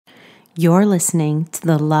You're listening to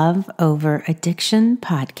the Love Over Addiction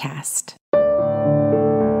podcast.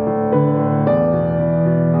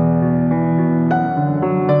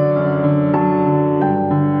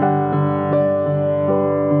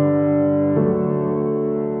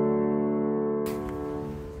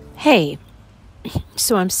 Hey,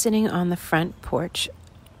 so I'm sitting on the front porch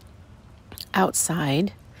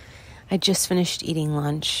outside. I just finished eating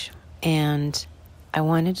lunch and I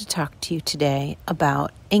wanted to talk to you today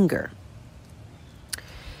about anger.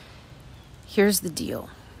 Here's the deal,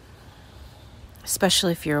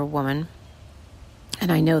 especially if you're a woman,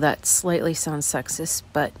 and I know that slightly sounds sexist,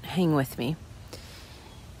 but hang with me.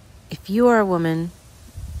 If you are a woman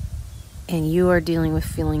and you are dealing with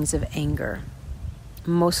feelings of anger,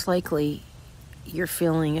 most likely you're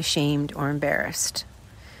feeling ashamed or embarrassed,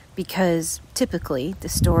 because typically the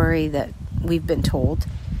story that we've been told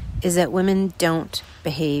is that women don't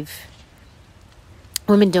get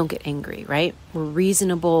angry, right? We're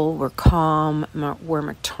reasonable, we're calm, we're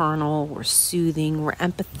maternal, we're soothing, we're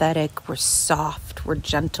empathetic, we're soft, we're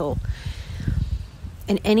gentle.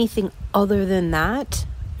 And anything other than that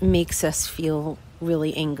makes us feel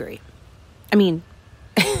really angry. I mean,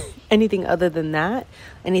 anything other than that,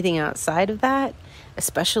 anything outside of that,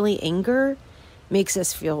 especially anger, makes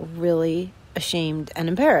us feel really ashamed and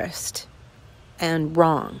embarrassed and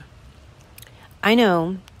wrong. I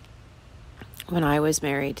know when I was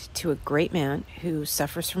married to a great man who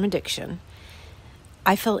suffers from addiction,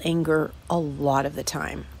 I felt anger a lot of the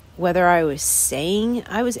time. Whether I was saying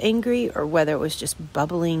I was angry or whether it was just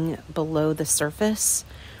bubbling below the surface,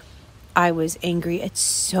 I was angry at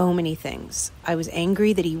so many things. I was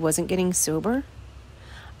angry that he wasn't getting sober.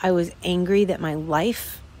 I was angry that my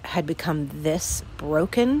life had become this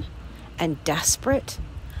broken and desperate.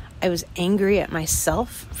 I was angry at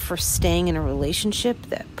myself for staying in a relationship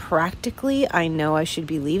that practically I know I should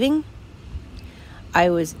be leaving.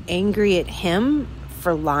 I was angry at him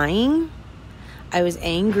for lying. I was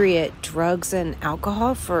angry at drugs and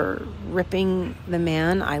alcohol for ripping the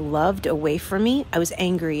man I loved away from me. I was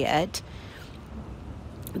angry at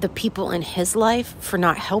the people in his life for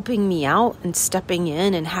not helping me out and stepping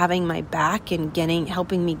in and having my back and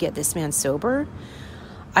helping me get this man sober.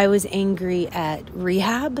 I was angry at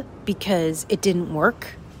rehab because it didn't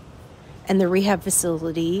work, and the rehab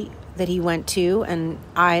facility that he went to, and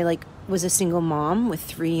I was a single mom with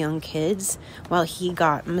 3 young kids while he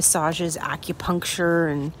got massages, acupuncture,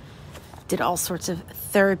 and did all sorts of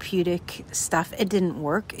therapeutic stuff. It didn't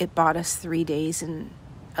work. It bought us 3 days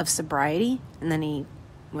of sobriety, and then he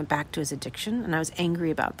went back to his addiction, and I was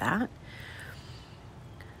angry about that.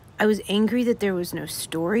 I was angry that there was no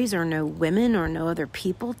stories or no women or no other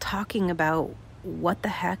people talking about what the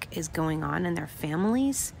heck is going on in their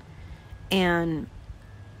families, and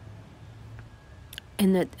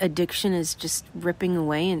that addiction is just ripping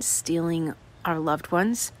away and stealing our loved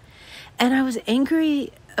ones. And I was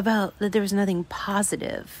angry about that there was nothing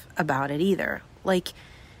positive about it either. It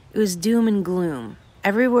was doom and gloom.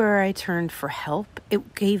 Everywhere I turned for help, it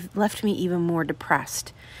left me even more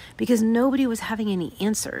depressed because nobody was having any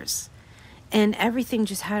answers. And everything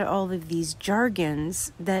just had all of these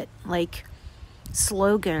jargons that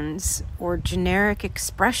slogans or generic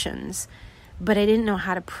expressions, but I didn't know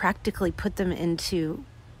how to practically put them into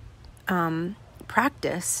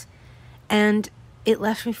practice. And it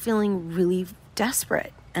left me feeling really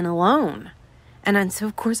desperate and alone. And so,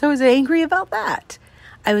 of course, I was angry about that.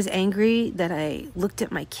 I was angry that I looked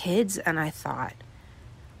at my kids and I thought,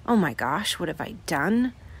 oh my gosh, what have I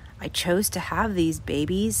done? I chose to have these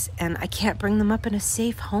babies and I can't bring them up in a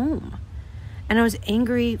safe home. And I was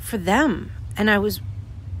angry for them. And I was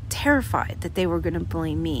terrified that they were going to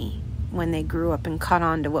blame me when they grew up and caught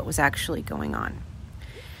on to what was actually going on.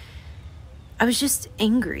 I was just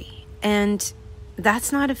angry. And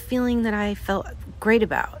that's not a feeling that I felt great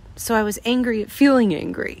about. So I was angry at feeling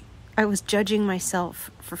angry. I was judging myself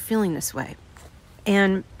for feeling this way.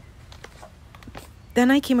 And then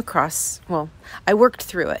I came across, I worked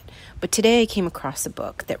through it, but today I came across a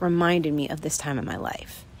book that reminded me of this time in my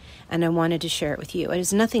life, and I wanted to share it with you. It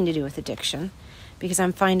has nothing to do with addiction, because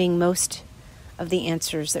I'm finding most of the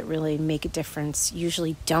answers that really make a difference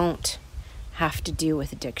usually don't have to do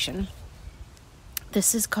with addiction.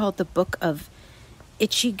 This is called the Book of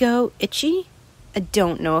Ichigo Ichi. I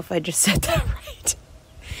don't know if I just said that right.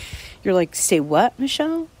 You're like, say what,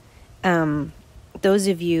 Michelle? Those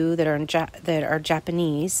of you that are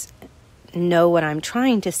Japanese know what I'm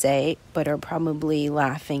trying to say, but are probably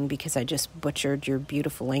laughing because I just butchered your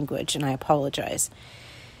beautiful language, and I apologize.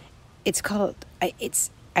 It's called,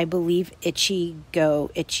 I believe Ichigo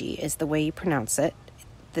Ichi is the way you pronounce it.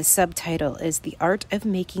 the subtitle is The Art of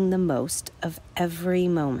Making the Most of Every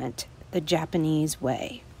Moment, the Japanese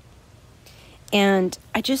Way. And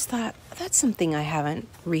I just thought, that's something I haven't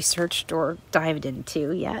researched or dived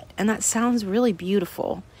into yet. And that sounds really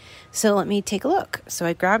beautiful. So let me take a look. So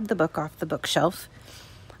I grabbed the book off the bookshelf.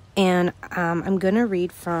 And I'm going to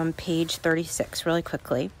read from page 36 really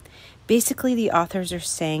quickly. Basically, the authors are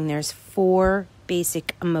saying there's 4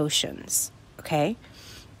 basic emotions, okay?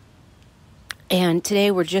 And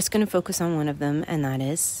today we're just going to focus on one of them, and that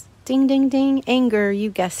is, ding, ding, ding, anger. You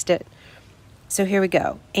guessed it. So here we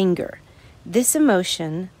go. Anger. This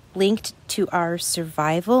emotion, linked to our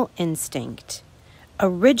survival instinct,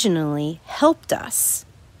 originally helped us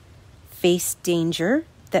face danger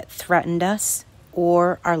that threatened us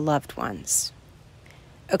or our loved ones.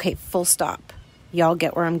 Okay, full stop. Y'all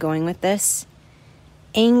get where I'm going with this?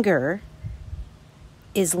 Anger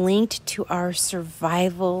is linked to our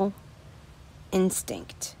survival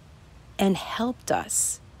instinct and helped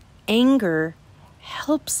us. Anger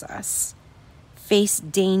helps us face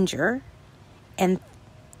danger and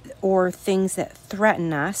or things that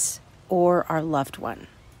threaten us or our loved one.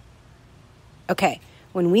 Okay,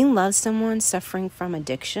 when we love someone suffering from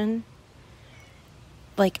addiction,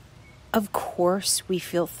 of course we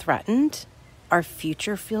feel threatened. Our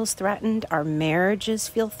future feels threatened. Our marriages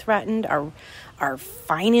feel threatened. Our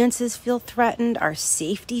finances feel threatened. Our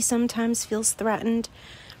safety sometimes feels threatened.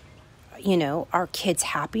 Our kids'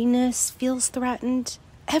 happiness feels threatened.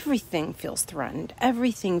 Everything feels threatened.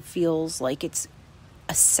 Everything feels like it's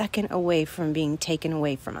a second away from being taken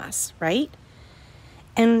away from us, right?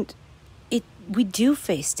 And we do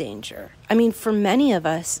face danger. I mean, for many of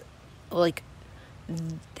us,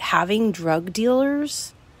 having drug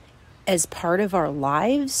dealers as part of our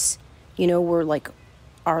lives, we're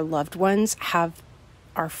our loved ones have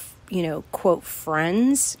our, quote,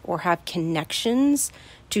 friends or have connections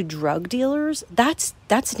to drug dealers, that's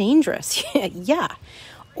dangerous. Yeah.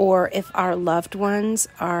 Or if our loved ones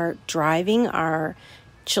are driving our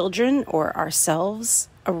children or ourselves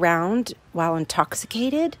around while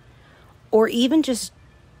intoxicated, or even just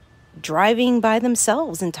driving by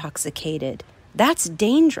themselves intoxicated, that's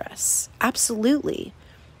dangerous. Absolutely.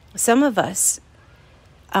 Some of us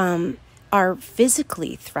are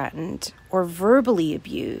physically threatened or verbally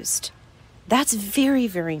abused. That's very,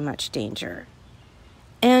 very much danger.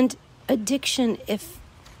 And addiction, if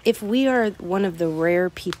we are one of the rare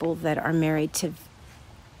people that are married to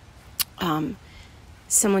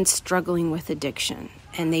someone struggling with addiction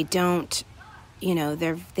and they don't,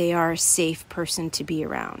 they are a safe person to be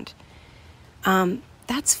around,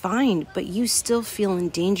 that's fine, but you still feel in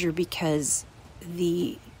danger because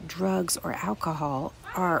the drugs or alcohol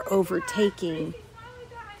are overtaking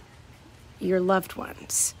your loved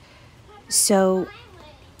ones. So,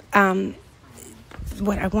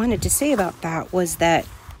 what I wanted to say about that was that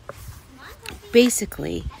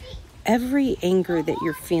basically every anger that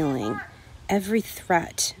you're feeling, every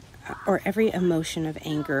threat or every emotion of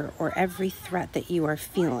anger or every threat that you are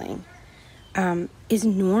feeling is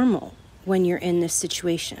normal when you're in this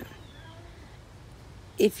situation.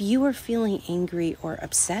 If you are feeling angry or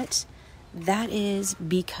upset, that is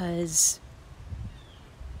because...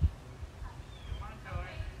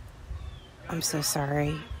 I'm so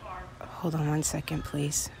sorry. Hold on one second,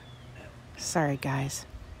 please. Sorry, guys.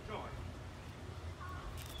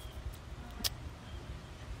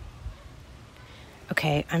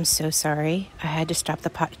 Okay, I'm so sorry. I had to stop the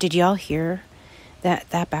pot. Did y'all hear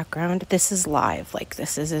that background? This is live.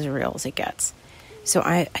 This is as real as it gets. So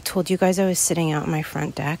I told you guys I was sitting out on my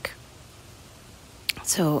front deck.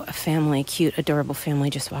 So a family, cute, adorable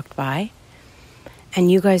family just walked by.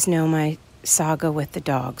 And you guys know my saga with the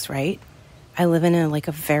dogs, right? I live in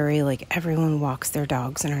a very, everyone walks their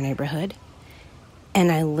dogs in our neighborhood.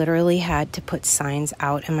 And I literally had to put signs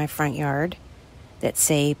out in my front yard that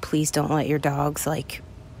say, please don't let your dogs,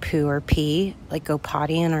 poo or pee, go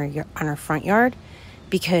potty on our front yard,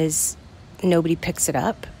 because nobody picks it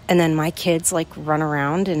up. And then my kids, run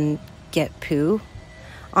around and get poo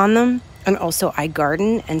on them. And also I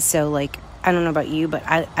garden. And so, I don't know about you, but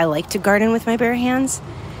I like to garden with my bare hands.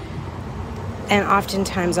 And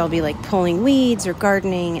oftentimes I'll be pulling weeds or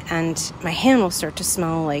gardening and my hand will start to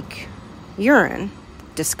smell like urine.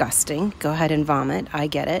 Disgusting. Go ahead and vomit. I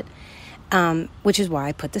get it. Which is why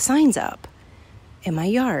I put the signs up in my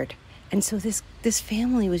yard. And so this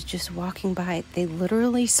family was just walking by. They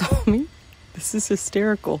literally saw me. This is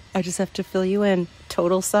hysterical. I just have to fill you in.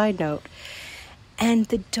 Total side note. And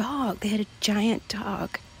the dog, they had a giant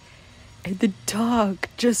dog. And the dog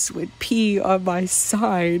just would pee on my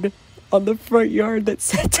sign on the front yard that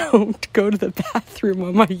said, don't go to the bathroom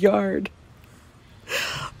on my yard.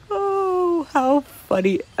 Oh, how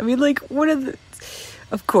funny. I mean, like,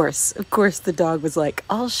 of course, the dog was like,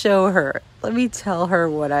 I'll show her. Let me tell her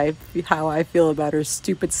how I feel about her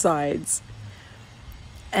stupid signs.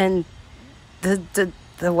 And the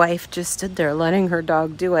wife just stood there letting her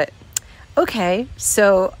dog do it. Okay,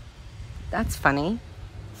 so that's funny.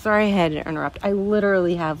 Sorry I had to interrupt. I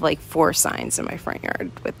literally have like 4 signs in my front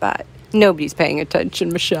yard with that. Nobody's paying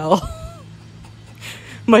attention, Michelle.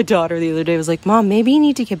 My daughter the other day was like, Mom, maybe you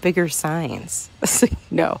need to get bigger signs. I was like,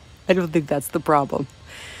 no, I don't think that's the problem.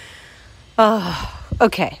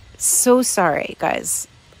 Okay. So sorry, guys.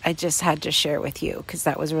 I just had to share with you because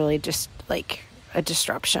that was really just like a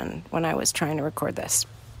disruption when I was trying to record this.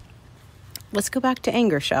 Let's go back to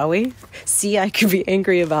anger, shall we? See, I could be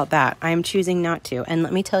angry about that. I'm choosing not to. And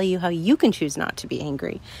let me tell you how you can choose not to be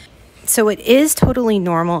angry. So it is totally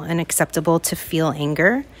normal and acceptable to feel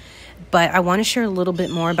anger, but I want to share a little bit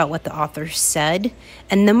more about what the author said,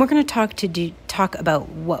 and then we're going to talk about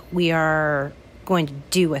what we are going to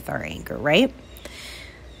do with our anger, right?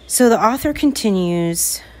 So the author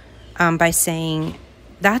continues by saying,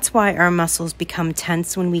 that's why our muscles become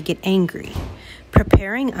tense when we get angry,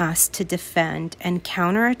 preparing us to defend and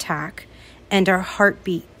counterattack, and our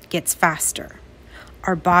heartbeat gets faster.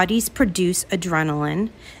 Our bodies produce adrenaline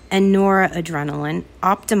and noradrenaline,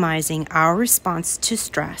 optimizing our response to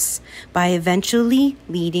stress by eventually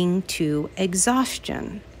leading to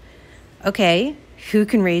exhaustion. Okay, who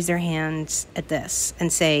can raise their hands at this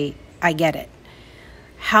and say, I get it?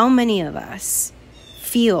 How many of us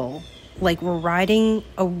feel like we're riding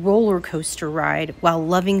a roller coaster ride while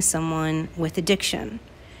loving someone with addiction?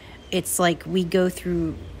 It's like we go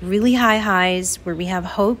through really high highs where we have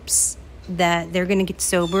hopes that they're going to get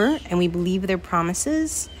sober and we believe their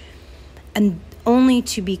promises, and only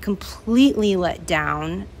to be completely let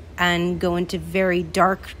down and go into very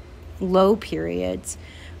dark, low periods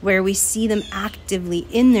where we see them actively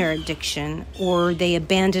in their addiction, or they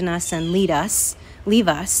abandon us and leave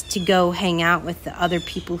us to go hang out with the other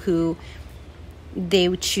people who they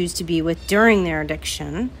would choose to be with during their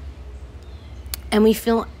addiction. And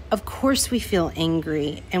of course we feel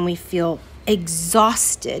angry and we feel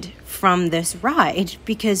exhausted from this ride,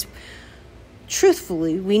 because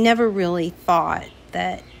truthfully, we never really thought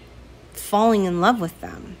that falling in love with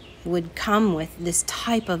them would come with this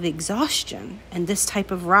type of exhaustion and this type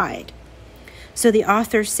of ride. So the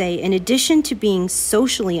authors say, in addition to being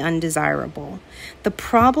socially undesirable, the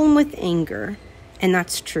problem with anger, and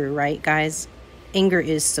that's true, right, guys? Anger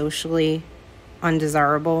is socially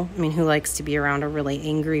undesirable. I mean, who likes to be around a really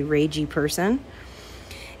angry, ragey person?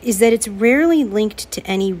 Is that it's rarely linked to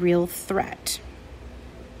any real threat.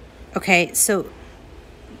 Okay, so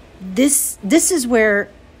this is where,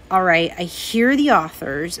 all right, I hear the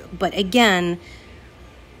authors, but again,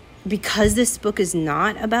 because this book is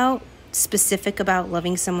not specific about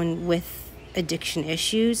loving someone with addiction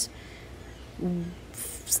issues,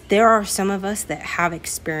 there are some of us that have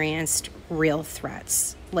experienced real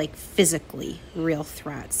threats, like physically real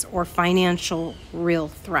threats or financial real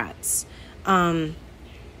threats.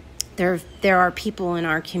 There are people in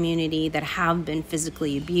our community that have been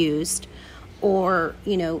physically abused, or,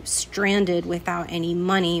 stranded without any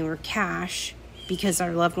money or cash because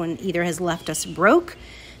our loved one either has left us broke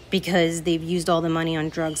because they've used all the money on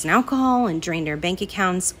drugs and alcohol and drained our bank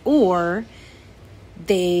accounts, or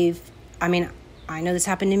I know this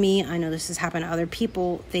happened to me. I know this has happened to other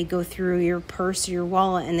people. They go through your purse or your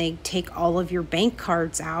wallet and they take all of your bank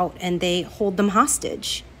cards out and they hold them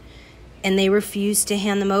hostage. And they refuse to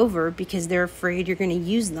hand them over because they're afraid you're going to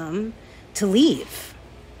use them to leave.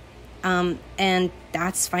 And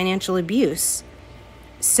that's financial abuse.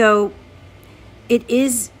 So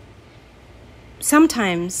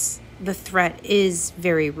sometimes the threat is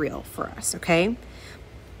very real for us, okay?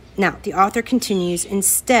 Now, the author continues,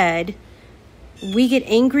 instead, we get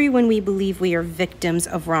angry when we believe we are victims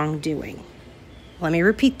of wrongdoing. Let me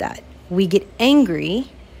repeat that. We get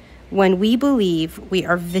angry when we believe we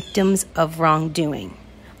are victims of wrongdoing,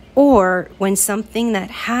 or when something that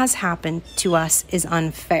has happened to us is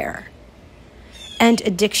unfair. And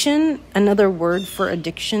addiction, another word for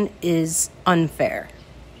addiction, is unfair.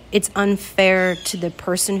 It's unfair to the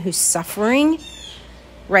person who's suffering,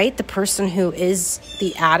 right? The person who is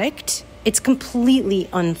the addict. It's completely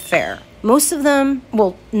unfair. Most of them,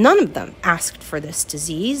 none of them asked for this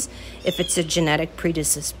disease if it's a genetic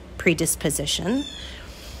predisposition.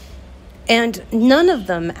 And none of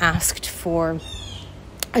them asked for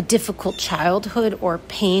a difficult childhood or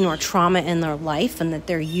pain or trauma in their life, and that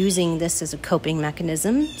they're using this as a coping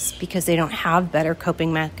mechanism because they don't have better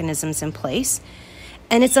coping mechanisms in place.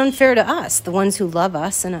 And it's unfair to us, the ones who love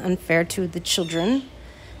us, and unfair to the children.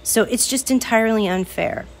 So it's just entirely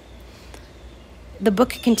unfair. The book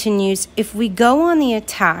continues, if we go on the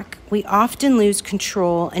attack, we often lose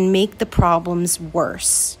control and make the problems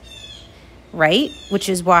worse, right? Which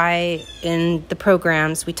is why in the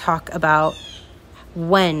programs we talk about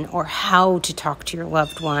when or how to talk to your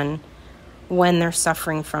loved one when they're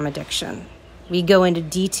suffering from addiction. We go into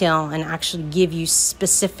detail and actually give you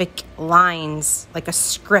specific lines, like a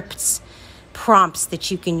script, prompts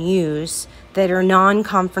that you can use that are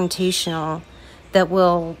non-confrontational, that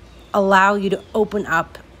will allow you to open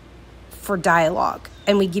up for dialogue.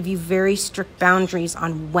 And we give you very strict boundaries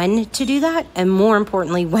on when to do that, and more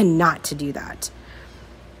importantly, when not to do that.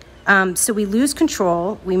 So we lose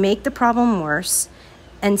control, we make the problem worse,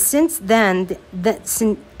 and then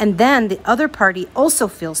the other party also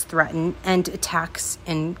feels threatened and attacks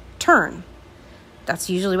in turn. That's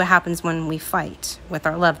usually what happens when we fight with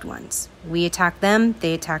our loved ones. We attack them,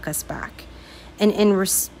 they attack us back. And in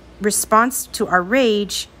response to our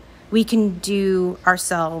rage, we can do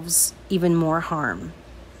ourselves even more harm,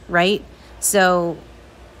 right? So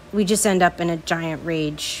we just end up in a giant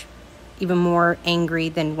rage, even more angry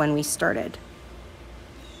than when we started.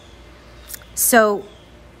 So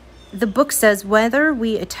the book says whether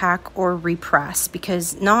we attack or repress,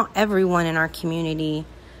 because not everyone in our community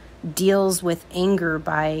deals with anger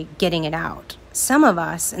by getting it out. Some of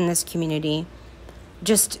us in this community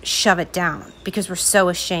just shove it down because we're so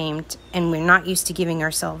ashamed and we're not used to giving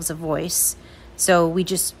ourselves a voice. So we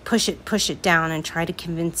just push it down and try to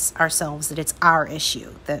convince ourselves that it's our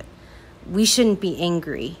issue, that we shouldn't be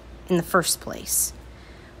angry in the first place.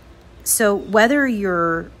 So whether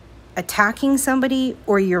you're attacking somebody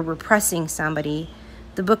or you're repressing somebody,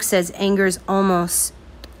 the book says anger is almost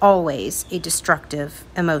always a destructive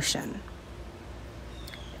emotion.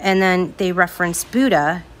 And then they reference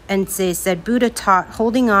Buddha, and they said Buddha taught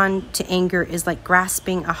holding on to anger is like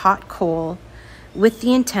grasping a hot coal with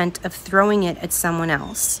the intent of throwing it at someone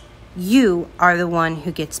else. You are the one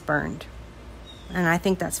who gets burned. And I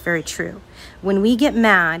think that's very true. When we get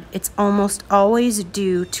mad, it's almost always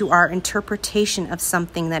due to our interpretation of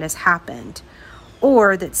something that has happened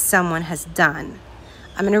or that someone has done.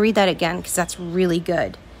 I'm going to read that again because that's really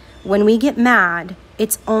good. When we get mad,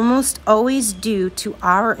 it's almost always due to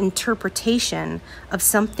our interpretation of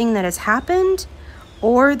something that has happened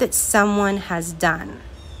or that someone has done.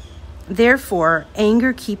 Therefore,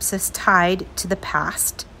 anger keeps us tied to the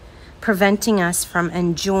past, preventing us from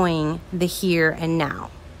enjoying the here and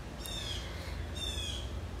now.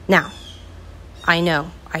 Now, I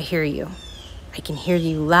know, I hear you. I can hear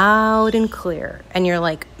you loud and clear. And you're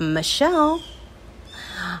like, Michelle,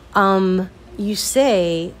 you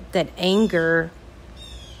say that anger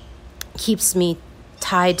keeps me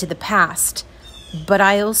tied to the past, but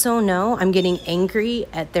I also know I'm getting angry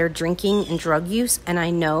at their drinking and drug use, and I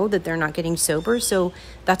know that they're not getting sober. So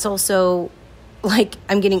that's also like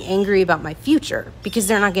I'm getting angry about my future because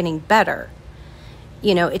they're not getting better.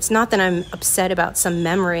 You know, it's not that I'm upset about some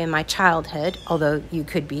memory in my childhood, although you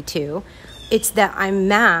could be too. It's that I'm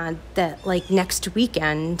mad that like next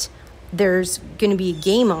weekend there's going to be a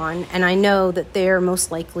game on, and I know that they're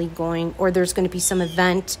most likely going, or there's going to be some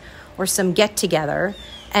event or some get together,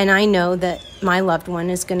 and I know that my loved one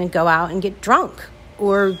is going to go out and get drunk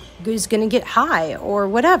or is going to get high or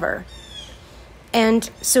whatever. And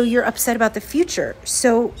so you're upset about the future.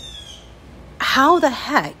 So how the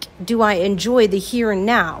heck do I enjoy the here and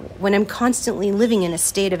now when I'm constantly living in a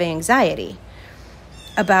state of anxiety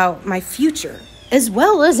about my future, as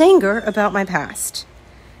well as anger about my past?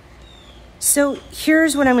 So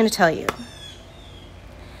here's what I'm going to tell you.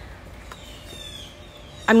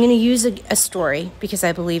 I'm going to use a story because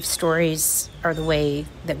I believe stories are the way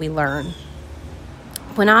that we learn.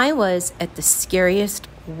 When I was at the scariest,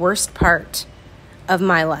 worst part of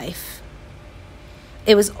my life,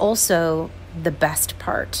 it was also the best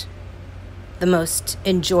part, the most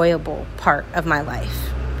enjoyable part of my life.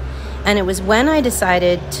 And it was when I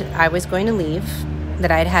decided I was going to leave, that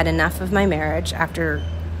I'd had enough of my marriage after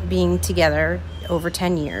being together over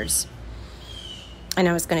 10 years. And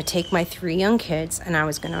I was going to take my 3 young kids and I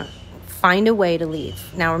was going to find a way to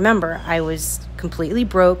leave. Now, remember, I was completely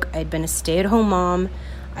broke. I'd been a stay-at-home mom.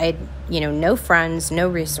 I had, no friends, no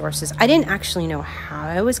resources. I didn't actually know how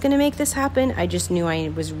I was going to make this happen. I just knew I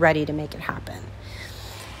was ready to make it happen.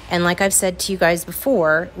 And like I've said to you guys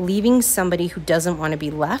before, leaving somebody who doesn't want to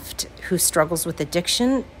be left, who struggles with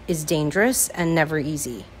addiction, is dangerous and never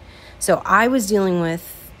easy. So I was dealing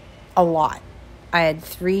with a lot. I had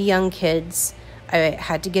 3 young kids. I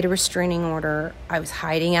had to get a restraining order. I was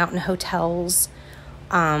hiding out in hotels.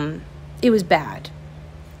 It was bad.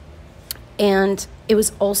 And it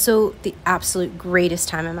was also the absolute greatest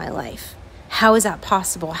time in my life. How is that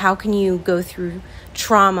possible? How can you go through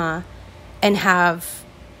trauma and have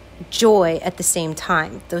joy at the same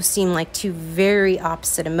time? Those seem like two very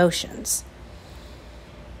opposite emotions.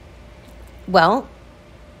 Well,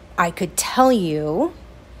 I could tell you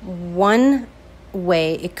one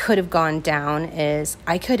way it could have gone down is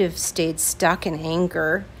I could have stayed stuck in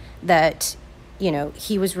anger that,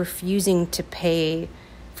 he was refusing to pay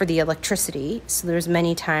for the electricity. So there's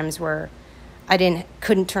many times where I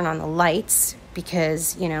couldn't turn on the lights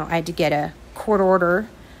because, I had to get a court order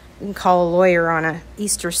and call a lawyer on a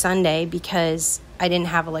Easter Sunday because I didn't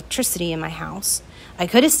have electricity in my house. I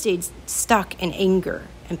could have stayed stuck in anger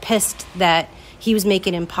and pissed that he was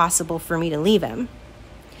making it impossible for me to leave him.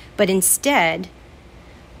 But instead,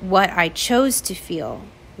 what I chose to feel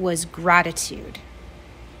was gratitude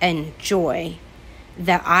and joy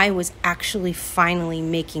that I was actually finally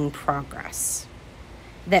making progress,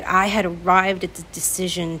 that I had arrived at the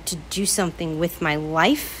decision to do something with my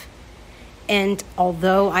life. And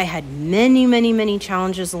although I had many, many, many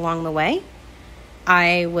challenges along the way,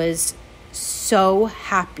 I was so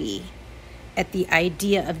happy at the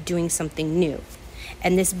idea of doing something new.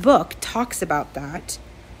 And this book talks about that.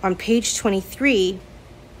 On page 23,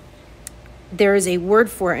 there is a word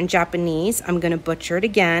for it in Japanese. I'm going to butcher it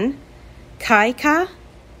again. Kaika.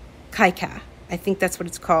 I think that's what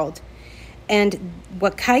it's called. And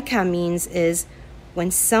what kaika means is when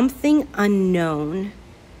something unknown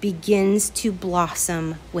begins to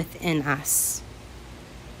blossom within us.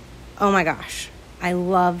 Oh my gosh.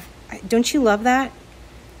 Don't you love that?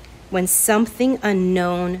 When something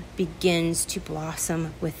unknown begins to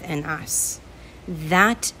blossom within us.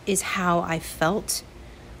 That is how I felt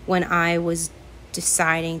when I was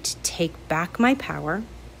deciding to take back my power,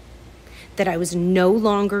 that I was no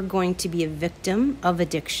longer going to be a victim of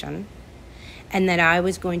addiction, and that I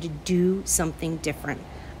was going to do something different.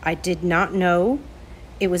 I did not know.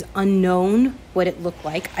 It was unknown what it looked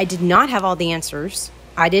like. I did not have all the answers.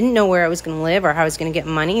 I didn't know where I was going to live or how I was going to get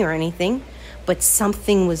money or anything, but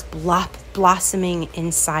something was blossoming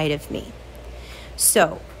inside of me.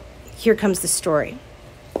 So here comes the story.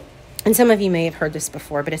 And some of you may have heard this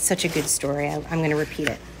before, but it's such a good story. I'm going to repeat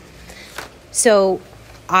it. So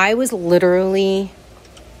I was literally,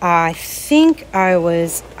 I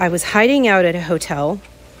was hiding out at a hotel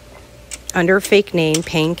under a fake name,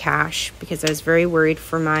 paying cash, because I was very worried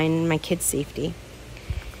for mine and my kids' safety.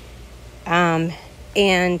 And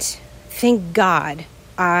thank God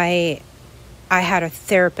I had a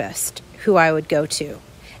therapist who I would go to.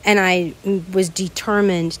 And I was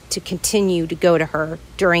determined to continue to go to her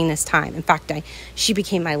during this time. In fact, she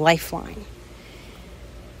became my lifeline.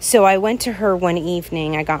 So I went to her one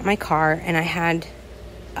evening. I got my car, and I had,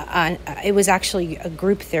 it was actually a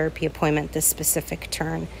group therapy appointment this specific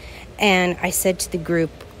turn. And I said to the group,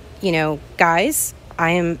 guys,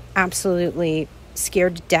 I am absolutely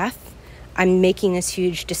scared to death. I'm making this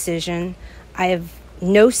huge decision. I have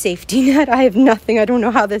no safety net. I have nothing. I don't know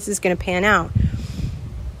how this is going to pan out.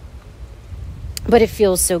 But it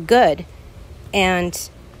feels so good. And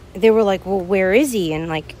they were like, well, where is he? And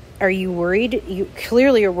like, are you worried? You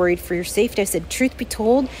clearly are worried for your safety. I said, truth be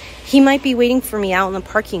told, he might be waiting for me out in the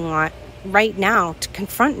parking lot right now to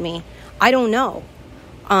confront me. I don't know.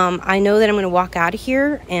 I know that I'm going to walk out of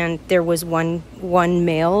here. And there was one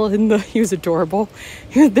male, and he was adorable.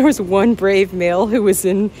 There was one brave male who was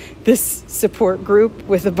in this support group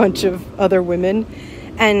with a bunch of other women.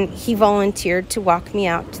 And he volunteered to walk me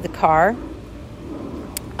out to the car.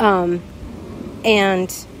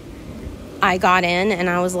 And I got in, and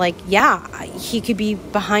I was like, yeah, he could be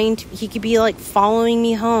like following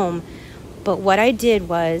me home. But what I did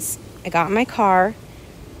was I got in my car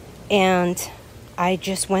and I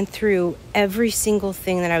just went through every single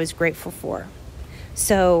thing that I was grateful for.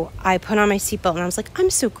 So I put on my seatbelt, and I was like, I'm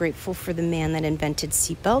so grateful for the man that invented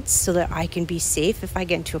seatbelts so that I can be safe if I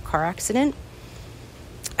get into a car accident.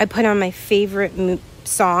 I put on my favorite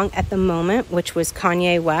song at the moment, which was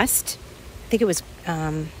Kanye West. I think it was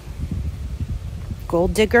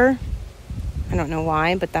Gold Digger. I don't know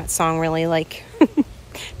why, but that song really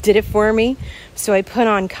did it for me. So I put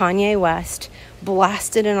on Kanye West,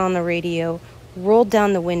 blasted it on the radio, rolled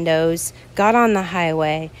down the windows, got on the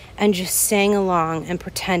highway, and just sang along and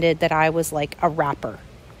pretended that I was like a rapper.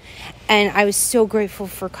 And I was so grateful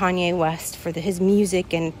for Kanye West, for his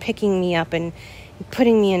music and picking me up and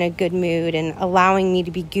putting me in a good mood and allowing me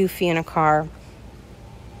to be goofy in a car.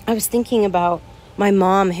 I was thinking about my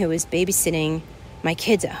mom who was babysitting my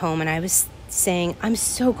kids at home, and I was saying, I'm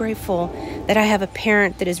so grateful that I have a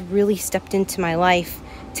parent that has really stepped into my life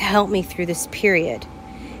to help me through this period.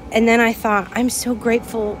 And then I thought, I'm so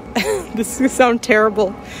grateful. This is going to sound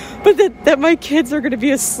terrible, but that my kids are going to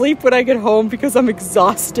be asleep when I get home because I'm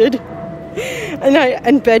exhausted.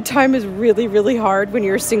 And bedtime is really, really hard when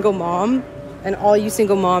you're a single mom. And all you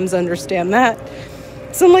single moms understand that.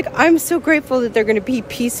 So I'm like, I'm so grateful that they're going to be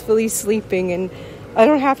peacefully sleeping, and I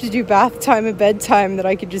don't have to do bath time and bedtime, that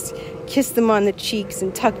I could just kiss them on the cheeks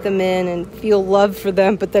and tuck them in and feel love for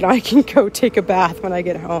them, but that I can go take a bath when I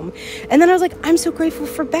get home. And then I was like, I'm so grateful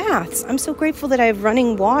for baths. I'm so grateful that I have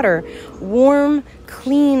running water, warm,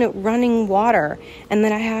 clean running water, and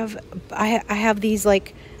that I have these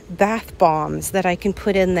like bath bombs that I can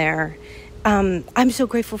put in there. I'm so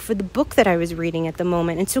grateful for the book that I was reading at the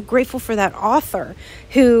moment, and so grateful for that author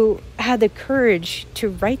who had the courage to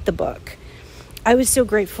write the book. I was so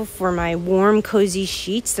grateful for my warm, cozy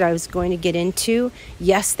sheets that I was going to get into.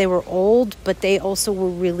 Yes, they were old, but they also were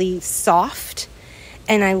really soft,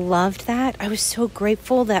 and I loved that. I was so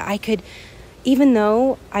grateful that I could, even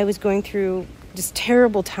though I was going through this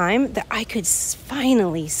terrible time, that I could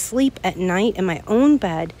finally sleep at night in my own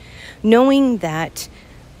bed, knowing that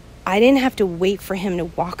I didn't have to wait for him to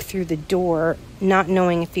walk through the door, not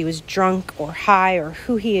knowing if he was drunk or high or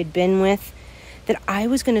who he had been with, that I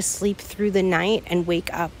was going to sleep through the night and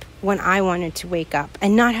wake up when I wanted to wake up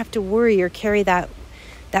and not have to worry or carry that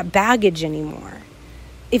baggage anymore.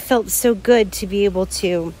 It felt so good to be able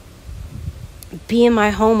to be in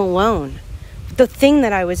my home alone. The thing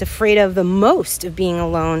that I was afraid of the most, of being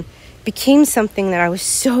alone, became something that I was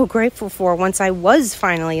so grateful for once I was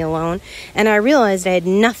finally alone and I realized I had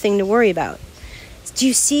nothing to worry about. Do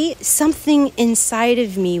you see? Something inside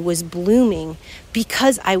of me was blooming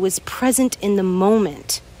because I was present in the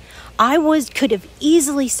moment. Could have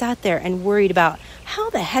easily sat there and worried about, how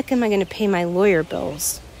the heck am I going to pay my lawyer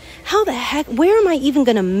bills? Where am I even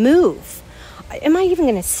going to move? Am I even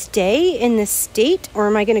going to stay in this state, or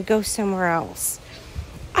am I going to go somewhere else?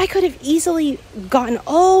 I could have easily gotten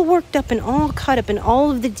all worked up and all caught up in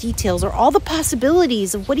all of the details or all the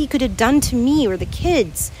possibilities of what he could have done to me or the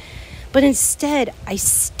kids. But instead, I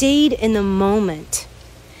stayed in the moment,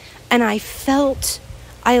 and I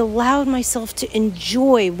allowed myself to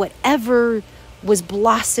enjoy whatever was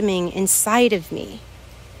blossoming inside of me.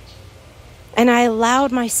 And I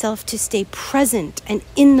allowed myself to stay present and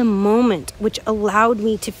in the moment, which allowed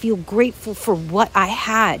me to feel grateful for what I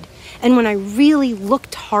had. And when I really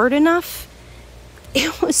looked hard enough,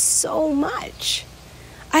 it was so much.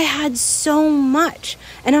 I had so much.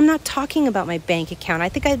 And I'm not talking about my bank account. I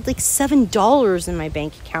think I had like $7 in my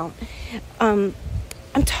bank account. I'm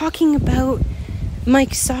talking about my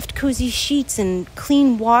soft, cozy sheets and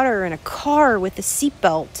clean water and a car with a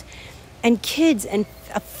seatbelt and kids and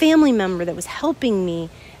a family member that was helping me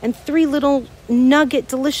and 3 little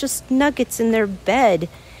delicious nuggets in their bed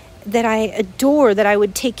that I adore, that I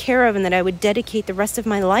would take care of and that I would dedicate the rest of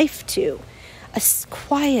my life to. A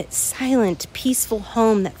quiet, silent, peaceful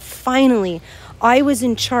home that finally I was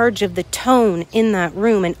in charge of the tone in that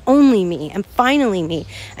room, and only me, and finally me.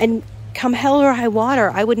 And come hell or high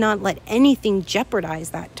water, I would not let anything jeopardize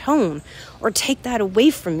that tone or take that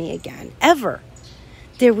away from me again, ever.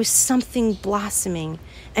 There was something blossoming,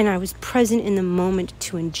 and I was present in the moment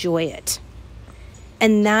to enjoy it.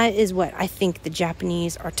 And that is what I think the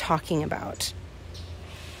Japanese are talking about.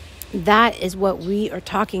 That is what we are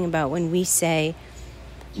talking about when we say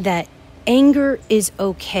that anger is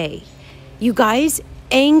okay. You guys,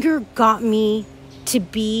 anger got me to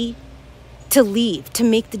leave, to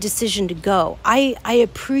make the decision to go. I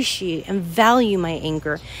appreciate and value my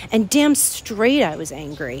anger, and damn straight I was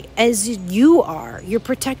angry, as you are. You're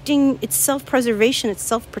protecting, it's self-preservation, it's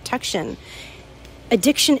self-protection.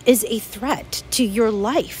 Addiction is a threat to your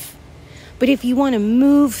life. But if you want to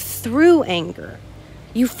move through anger,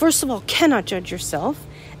 you first of all cannot judge yourself,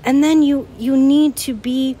 and then you need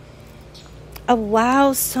to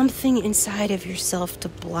allow something inside of yourself to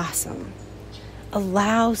blossom.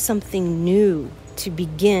 Allow something new to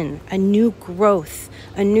begin, a new growth,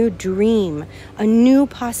 a new dream, a new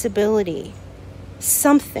possibility,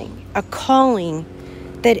 something, a calling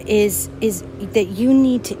that is that you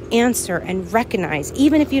need to answer and recognize,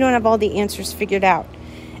 even if you don't have all the answers figured out.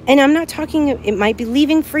 And I'm not talking, it might be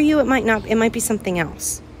leaving for you, it might not, it might be something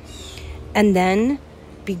else. And then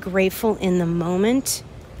be grateful in the moment,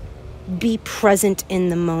 be present in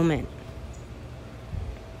the moment.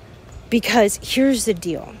 Because here's the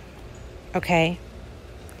deal, okay?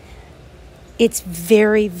 It's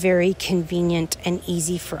very, very convenient and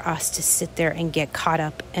easy for us to sit there and get caught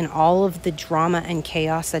up in all of the drama and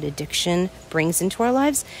chaos that addiction brings into our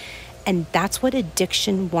lives. And that's what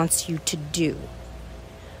addiction wants you to do.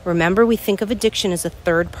 Remember, we think of addiction as a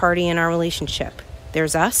third party in our relationship.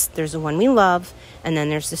 There's us, there's the one we love, and then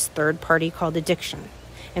there's this third party called addiction.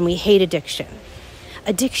 And we hate addiction.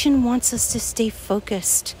 Addiction wants us to stay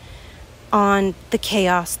focused on the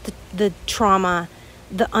chaos, the trauma,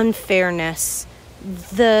 the unfairness,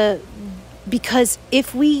 because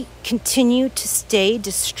if we continue to stay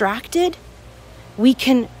distracted,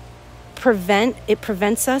 it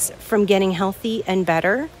prevents us from getting healthy and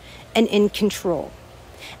better and in control.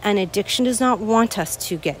 And addiction does not want us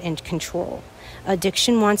to get in control.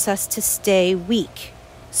 Addiction wants us to stay weak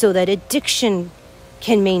so that addiction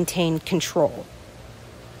can maintain control.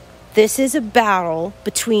 This is a battle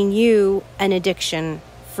between you and addiction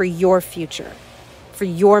for your future, for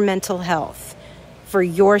your mental health, for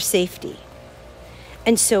your safety.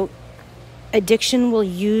 And so addiction will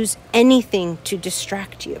use anything to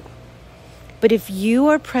distract you. But if you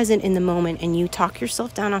are present in the moment and you talk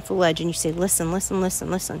yourself down off the ledge and you say,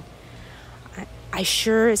 listen, I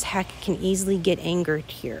sure as heck can easily get angered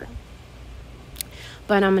here.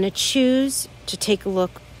 But I'm going to choose to take a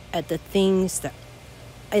look at the things that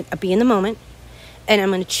be in the moment. And I'm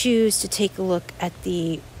going to choose to take a look at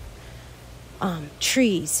the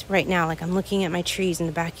trees right now. Like I'm looking at my trees in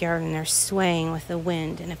the backyard and they're swaying with the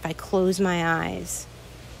wind. And if I close my eyes,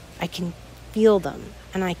 I can feel them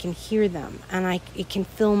and I can hear them and it can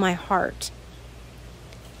fill my heart.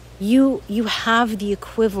 You have the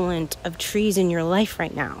equivalent of trees in your life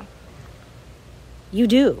right now. You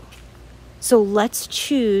do. So let's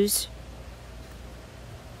choose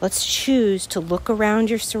to look around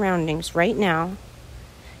your surroundings right now.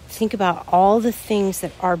 Think about all the things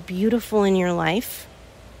that are beautiful in your life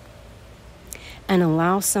and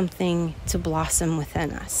allow something to blossom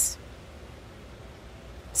within us.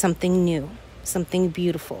 Something new, something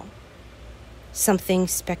beautiful, something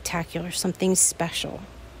spectacular, something special,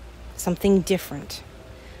 something different.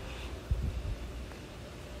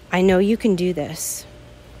 I know you can do this.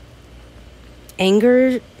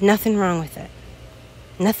 Anger, nothing wrong with it.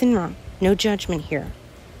 Nothing wrong. No judgment here.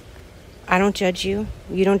 I don't judge you.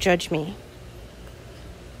 You don't judge me.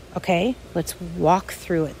 Okay? Let's walk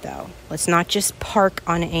through it, though. Let's not just park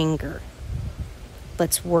on anger.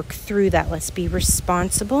 Let's work through that. Let's be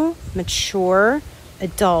responsible, mature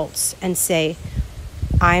adults and say,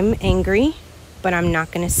 I'm angry, but I'm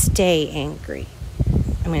not going to stay angry.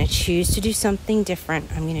 I'm going to choose to do something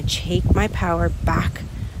different. I'm going to take my power back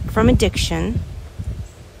from addiction.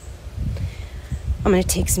 I'm going to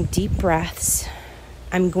take some deep breaths.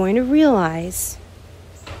 I'm going to realize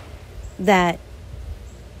that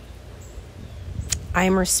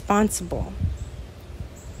I'm responsible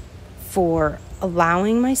for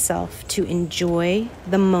allowing myself to enjoy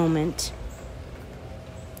the moment,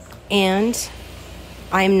 and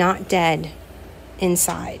I'm not dead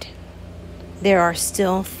inside. There are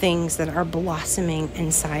still things that are blossoming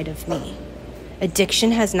inside of me.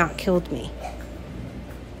 Addiction has not killed me.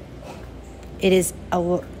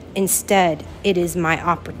 Instead, it is my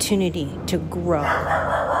opportunity to grow.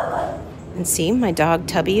 And see, my dog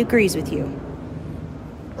Tubby agrees with you.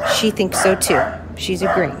 She thinks so too. She's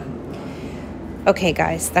agreeing. Okay,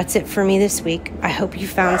 guys, that's it for me this week. I hope you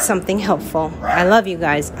found something helpful. I love you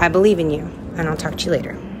guys. I believe in you. And I'll talk to you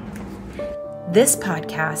later. This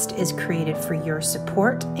podcast is created for your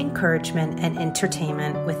support, encouragement, and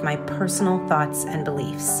entertainment with my personal thoughts and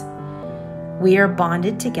beliefs. We are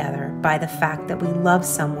bonded together by the fact that we love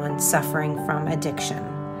someone suffering from addiction.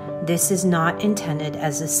 This is not intended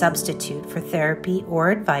as a substitute for therapy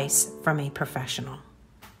or advice from a professional.